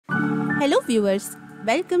Hello viewers,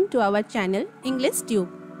 welcome to our channel English Tube.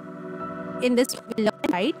 In this we will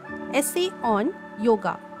write essay on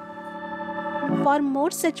yoga. For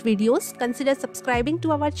more such videos, consider subscribing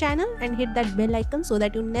to our channel and hit that bell icon so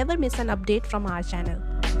that you never miss an update from our channel.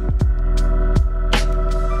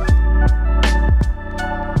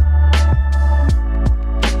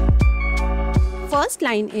 First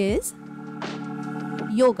line is,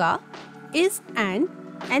 yoga is an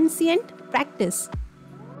ancient practice.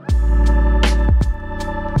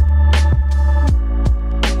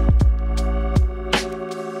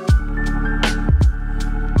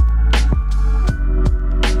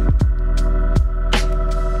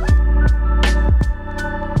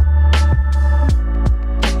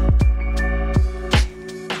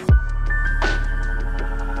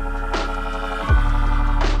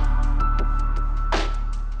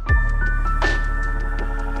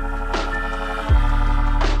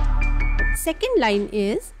 Second line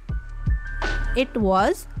is, it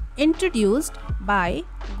was introduced by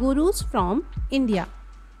gurus from India.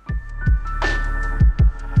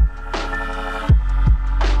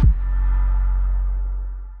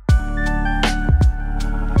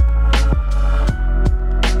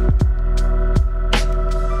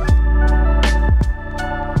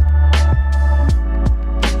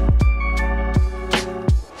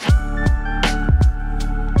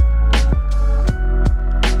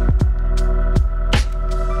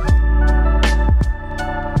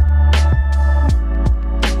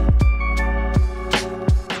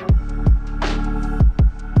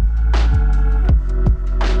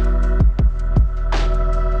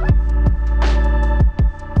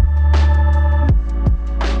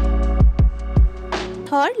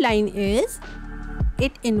 Third line is,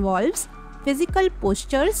 it involves physical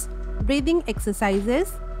postures, breathing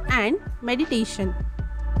exercises, and meditation.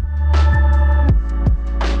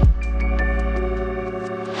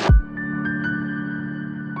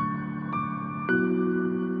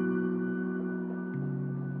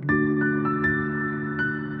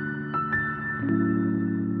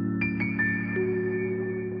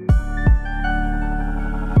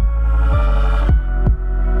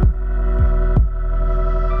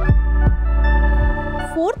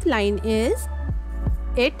 Fourth line is,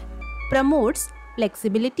 it promotes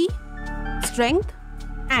flexibility, strength,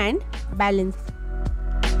 and balance.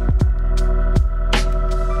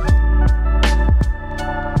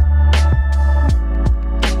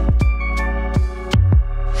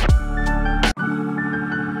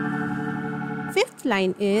 Fifth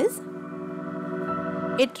line is,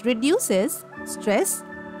 it reduces stress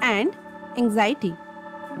and anxiety.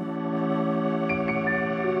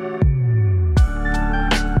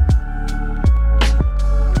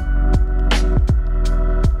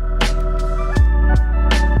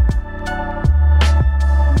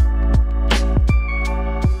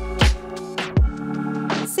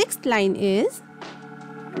 Sixth line is,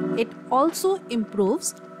 it also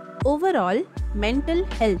improves overall mental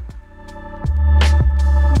health.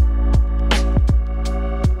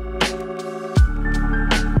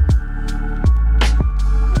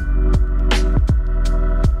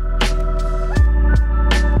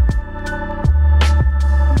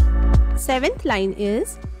 Seventh line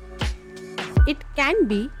is, it can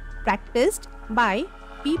be practiced by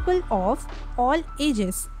people of all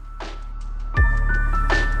ages.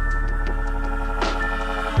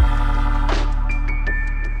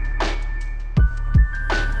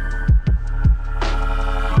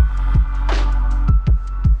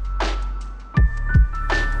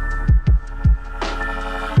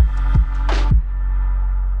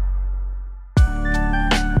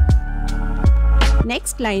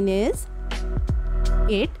 Next line is,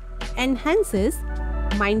 it enhances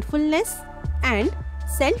mindfulness and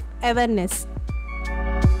self-awareness.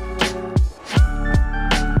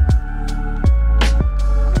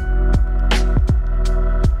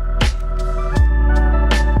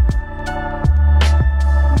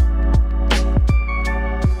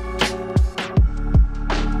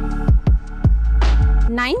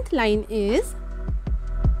 Ninth line is,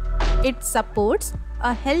 it supports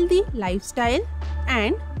a healthy lifestyle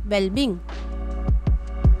and well-being.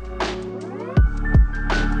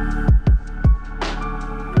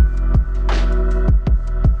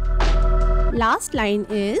 Last line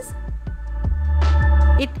is,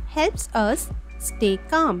 it helps us stay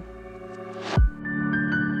calm.